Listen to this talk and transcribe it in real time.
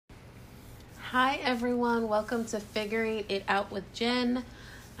Hi everyone, welcome to Figuring It Out with Jen.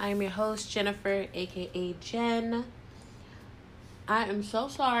 I am your host, Jennifer, aka Jen. I am so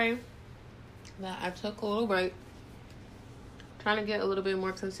sorry that I took a little break, trying to get a little bit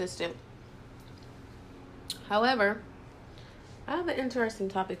more consistent. However, I have an interesting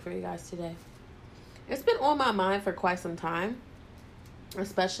topic for you guys today. It's been on my mind for quite some time,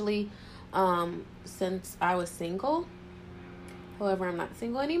 especially since I was single. However, I'm not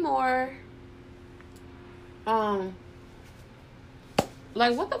single anymore.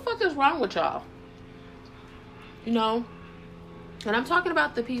 What the fuck is wrong with y'all? You know? And I'm talking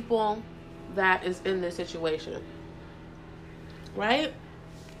about the people that is in this situation. Right?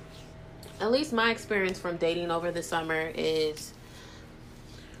 At least my experience from dating over the summer is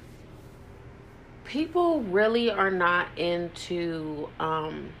people really are not into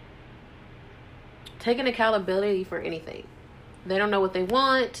taking accountability for anything. They don't know what they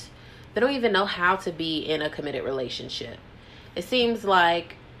want. They don't even know how to be in a committed relationship. It seems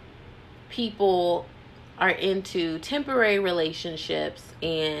like people are into temporary relationships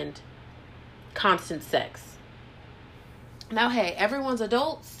and constant sex. Now, hey, everyone's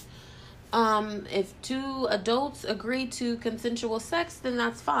adults. If two adults agree to consensual sex, then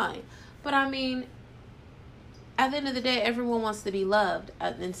that's fine. But I mean, at the end of the day, everyone wants to be loved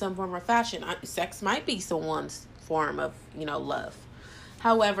in some form or fashion. Sex might be someone's form of, love.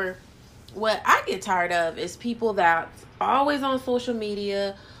 However, what I get tired of is people that's always on social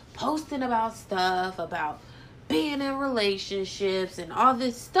media posting about stuff, about being in relationships and all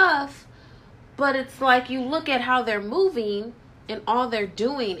this stuff. But it's like you look at how they're moving and all they're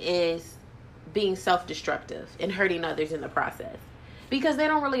doing is being self-destructive and hurting others in the process. Because they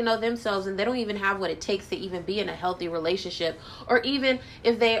don't really know themselves and they don't even have what it takes to even be in a healthy relationship. Or even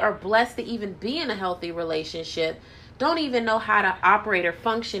if they are blessed to even be in a healthy relationship, don't even know how to operate or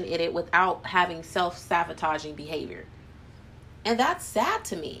function in it without having self-sabotaging behavior. And that's sad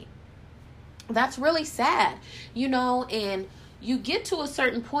to me. That's really sad, and you get to a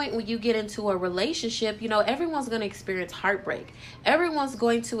certain point when you get into a relationship, everyone's going to experience heartbreak. Everyone's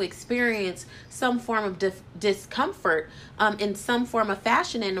going to experience some form of discomfort in some form of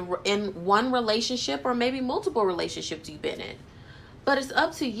fashion in one relationship or maybe multiple relationships you've been in. But it's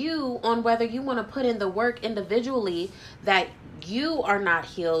up to you on whether you want to put in the work individually that you are not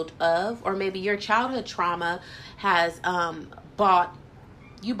healed of, or maybe your childhood trauma has brought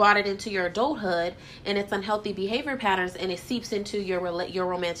it into your adulthood and it's unhealthy behavior patterns and it seeps into your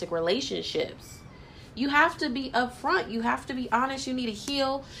romantic relationships. You have to be upfront. You have to be honest. You need to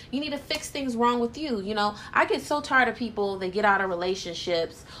heal. You need to fix things wrong with you. I get so tired of people, they get out of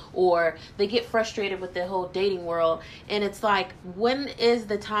relationships or they get frustrated with the whole dating world. And it's like, when is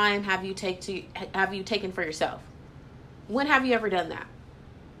the time have you taken for yourself? When have you ever done that?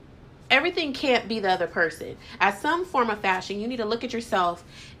 Everything can't be the other person. As some form of fashion, you need to look at yourself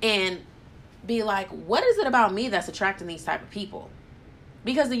and be like, what is it about me that's attracting these type of people?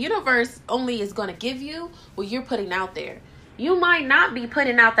 Because the universe only is going to give you what you're putting out there. You might not be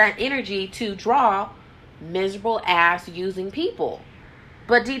putting out that energy to draw miserable ass using people.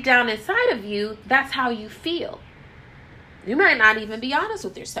 But deep down inside of you, that's how you feel. You might not even be honest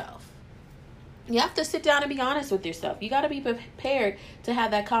with yourself. You have to sit down and be honest with yourself. You got to be prepared to have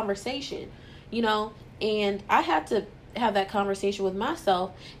that conversation, and I had to have that conversation with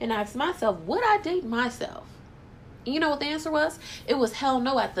myself and ask myself, would I date myself? You know what the answer was? It was hell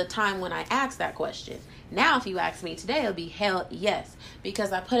no at the time when I asked that question. Now, if you ask me today, it'll be hell yes,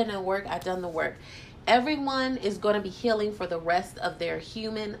 because I put in the work, I've done the work. Everyone is going to be healing for the rest of their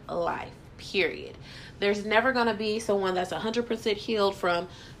human life, period. There's never going to be someone that's 100% healed from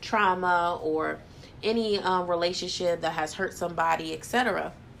trauma or any relationship that has hurt somebody,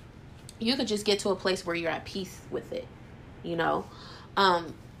 etc. You could just get to a place where you're at peace with it,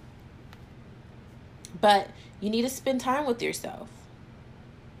 But you need to spend time with yourself.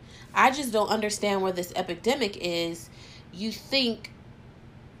 I just don't understand where this epidemic is. You think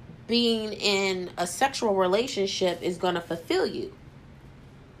being in a sexual relationship is going to fulfill you.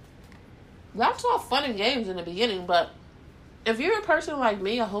 That's all fun and games in the beginning, but if you're a person like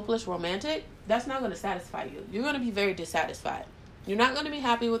me, a hopeless romantic, that's not going to satisfy you. You're going to be very dissatisfied. You're not going to be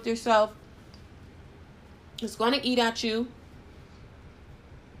happy with yourself. It's going to eat at you.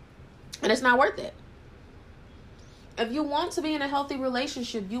 And it's not worth it. If you want to be in a healthy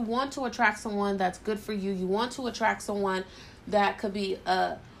relationship, you want to attract someone that's good for you. You want to attract someone that could be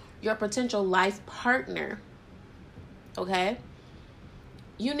your potential life partner. Okay?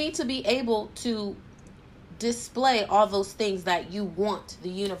 You need to be able to display all those things that you want the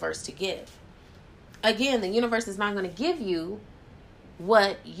universe to give. Again, the universe is not going to give you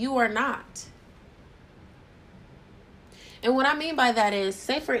what you are not. And what I mean by that is,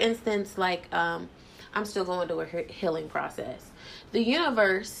 say for instance, like, I'm still going through a healing process. The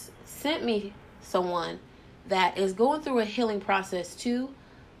universe sent me someone that is going through a healing process too,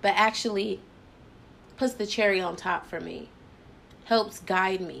 but actually puts the cherry on top for me, helps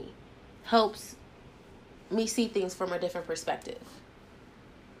guide me, helps me see things from a different perspective.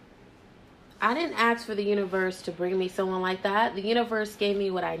 I didn't ask for the universe to bring me someone like that. The universe gave me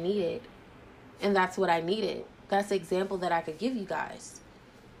what I needed, and that's what I needed. That's the example that I could give you guys.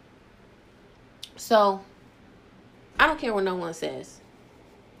 So, I don't care what no one says.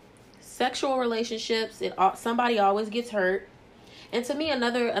 Sexual relationships, somebody always gets hurt. And to me,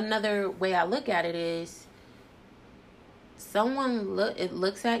 another way I look at it is, it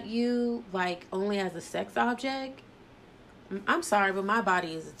looks at you like only as a sex object. I'm sorry, but my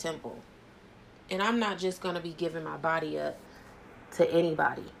body is a temple. And I'm not just going to be giving my body up to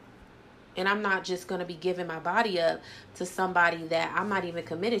anybody. And I'm not just going to be giving my body up to somebody that I'm not even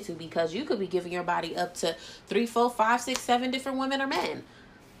committed to, because you could be giving your body up to 3, 4, 5, 6, 7 different women or men.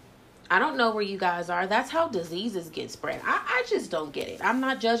 I don't know where you guys are. That's how diseases get spread. I just don't get it. I'm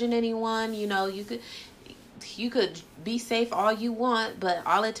not judging anyone. You know, you could be safe all you want, but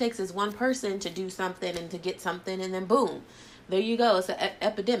all it takes is one person to do something and to get something, and then boom, there you go. It's an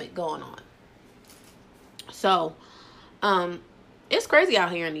epidemic going on. So, it's crazy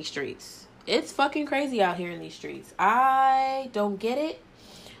out here in these streets. It's fucking crazy out here in these streets. I don't get it.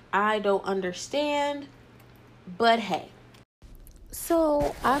 I don't understand. But hey.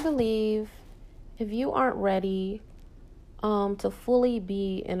 So, I believe if you aren't ready to fully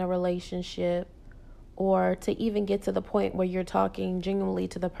be in a relationship, or to even get to the point where you're talking genuinely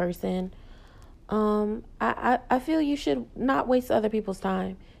to the person, I feel you should not waste other people's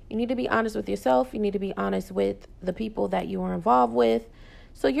time. You need to be honest with yourself. You need to be honest with the people that you are involved with,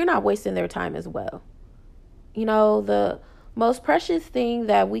 so you're not wasting their time as well. You know, the most precious thing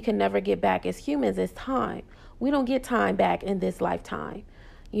that we can never get back as humans is time. We don't get time back in this lifetime.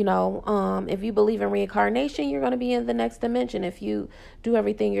 You know, if you believe in reincarnation, you're going to be in the next dimension if you do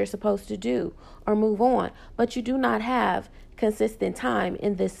everything you're supposed to do or move on. But you do not have consistent time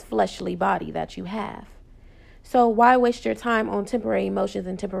in this fleshly body that you have. So why waste your time on temporary emotions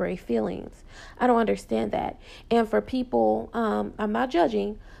and temporary feelings? I don't understand that. And for people, I'm not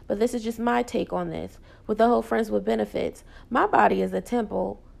judging, but this is just my take on this. With the whole friends with benefits, my body is a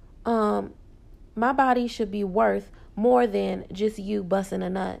temple. My body should be worth more than just you busting a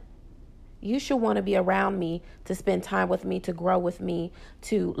nut. You should want to be around me, to spend time with me, to grow with me,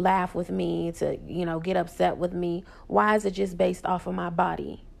 to laugh with me, to, get upset with me. Why is it just based off of my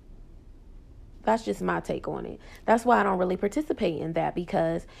body? That's just my take on it. That's why I don't really participate in that,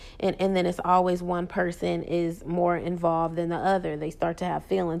 because, and then it's always one person is more involved than the other. They start to have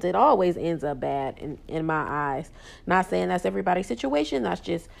feelings. It always ends up bad in my eyes. Not saying that's everybody's situation. That's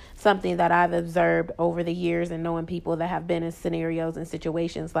just something that I've observed over the years, and knowing people that have been in scenarios and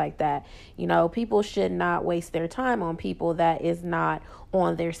situations like that. People should not waste their time on people that is not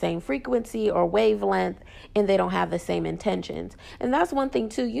on their same frequency or wavelength, and they don't have the same intentions. And that's one thing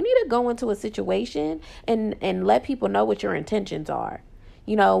too. You need to go into a situation and let people know what your intentions are.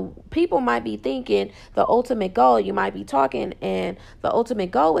 People might be thinking the ultimate goal, you might be talking, and the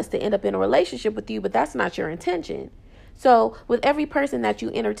ultimate goal is to end up in a relationship with you, but that's not your intention. So with every person that you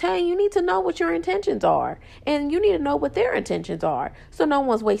entertain, you need to know what your intentions are, and you need to know what their intentions are, so no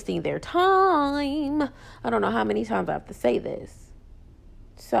one's wasting their time. I don't know how many times I have to say this.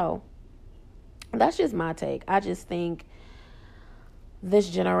 So that's just my take. I just think this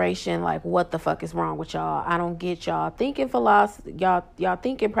generation, like, what the fuck is wrong with y'all? I don't get y'all thinking philosophy, y'all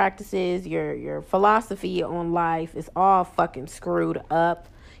thinking practices, your philosophy on life is all fucking screwed up.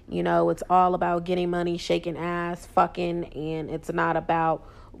 It's all about getting money, shaking ass, fucking, and it's not about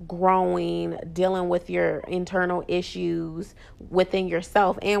growing, dealing with your internal issues within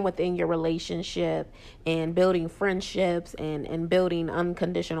yourself and within your relationship, and building friendships and building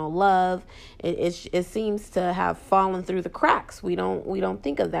unconditional love. It seems to have fallen through the cracks. We don't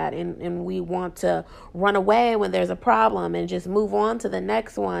think of that, and we want to run away when there's a problem and just move on to the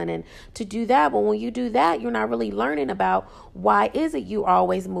next one. And to do that, but when you do that, you're not really learning about why is it you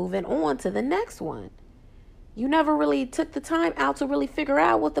always moving on to the next one. You never really took the time out to really figure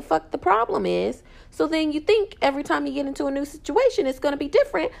out what the fuck the problem is. So then you think every time you get into a new situation, it's going to be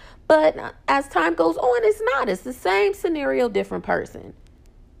different. But as time goes on, it's not. It's the same scenario, different person.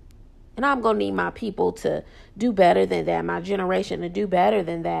 And I'm going to need my people to do better than that. My generation to do better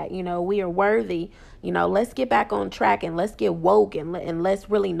than that. We are worthy Let's get back on track and let's get woke and let's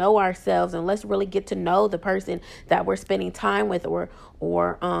really know ourselves and let's really get to know the person that we're spending time with or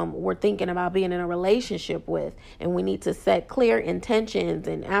we're thinking about being in a relationship with. And we need to set clear intentions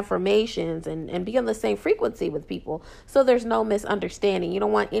and affirmations and be on the same frequency with people so there's no misunderstanding. You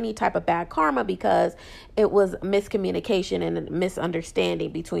don't want any type of bad karma because it was miscommunication and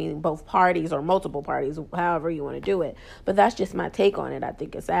misunderstanding between both parties or multiple parties, however you want to do it. But that's just my take on it. I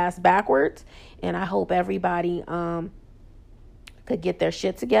think it's ass backwards, and I hope everybody could get their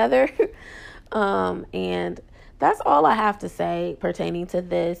shit together. And that's all I have to say pertaining to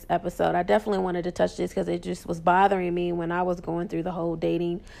this episode. I definitely wanted to touch this because it just was bothering me when I was going through the whole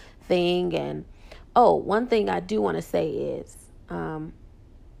dating thing. And one thing I do want to say is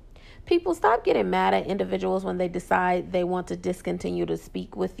people, stop getting mad at individuals when they decide they want to discontinue to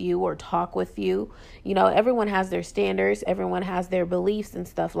speak with you or talk with you. Everyone has their standards. Everyone has their beliefs and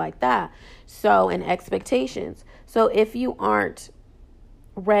stuff like that. And expectations. So if you aren't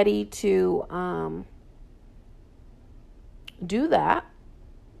ready to do that,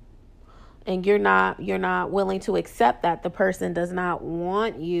 and you're not willing to accept that the person does not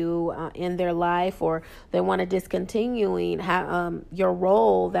want you in their life, or they want to discontinue your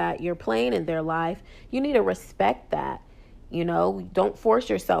role that you're playing in their life, you need to respect that. Don't force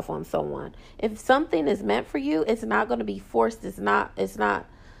yourself on someone. If something is meant for you, it's not going to be forced. It's not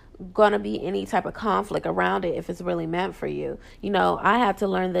going to be any type of conflict around it if it's really meant for you. I had to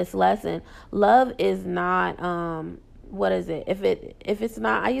learn this lesson. Love is not what is it? If it's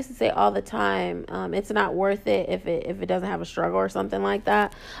not, I used to say all the time, it's not worth it if it doesn't have a struggle or something like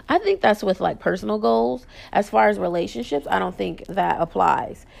that. I think that's with like personal goals. As far as relationships, I don't think that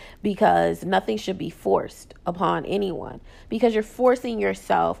applies, because nothing should be forced upon anyone, because you're forcing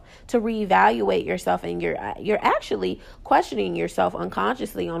yourself to reevaluate yourself, and you're actually questioning yourself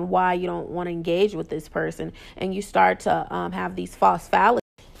unconsciously on why you don't want to engage with this person, and you start to have these false fallacies.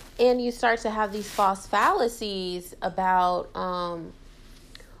 And you start to have these false fallacies about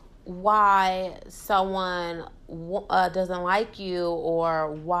why someone doesn't like you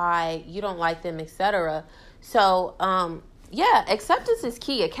or why you don't like them, etc. So, acceptance is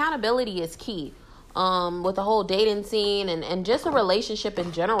key. Accountability is key with the whole dating scene and just a relationship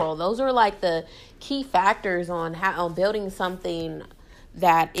in general. Those are like the key factors on building something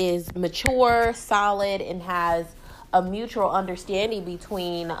that is mature, solid, and has a mutual understanding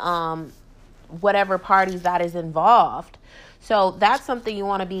between whatever parties that is involved. So that's something you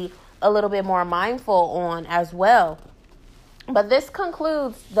want to be a little bit more mindful on as well. But this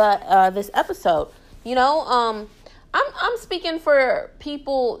concludes this episode. I'm speaking for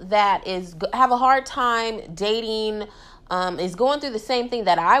people that have a hard time dating, is going through the same thing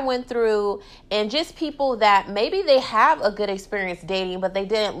that I went through, and just people that maybe they have a good experience dating, but they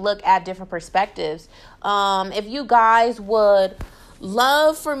didn't look at different perspectives. If you guys would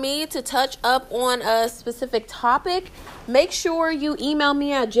love for me to touch up on a specific topic, make sure you email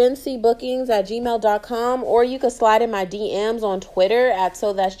me at gencbookings@gmail.com, or you can slide in my DMs on Twitter at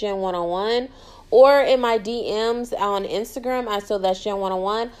SoThat'sGen101, or in my DMs on Instagram at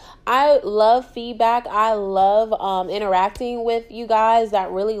SoThat'sGen101. I love feedback. I love interacting with you guys that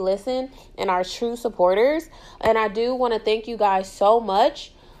really listen and are true supporters. And I do want to thank you guys so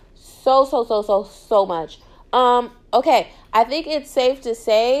much. So much. Okay, I think it's safe to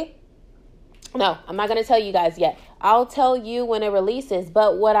say, no, I'm not going to tell you guys yet. I'll tell you when it releases.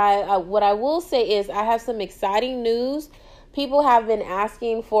 But what I will say is I have some exciting news. People have been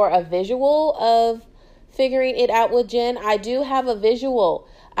asking for a visual of figuring it out with Jen. I do have a visual.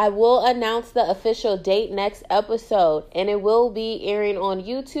 I will announce the official date next episode, and it will be airing on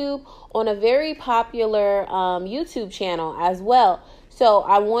YouTube, on a very popular YouTube channel as well. So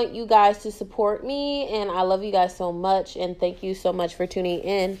I want you guys to support me, and I love you guys so much, and thank you so much for tuning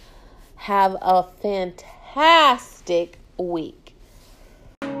in. Have a fantastic week.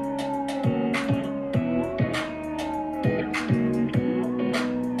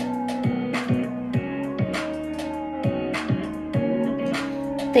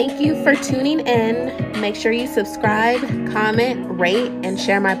 Thank you for tuning in. Make sure you subscribe, comment, rate, and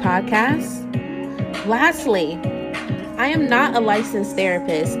share my podcast. Lastly, I am not a licensed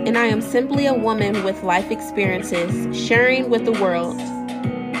therapist, and I am simply a woman with life experiences sharing with the world,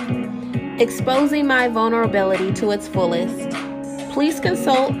 exposing my vulnerability to its fullest. Please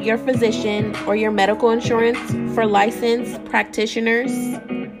consult your physician or your medical insurance for licensed practitioners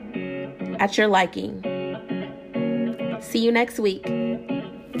at your liking. See you next week.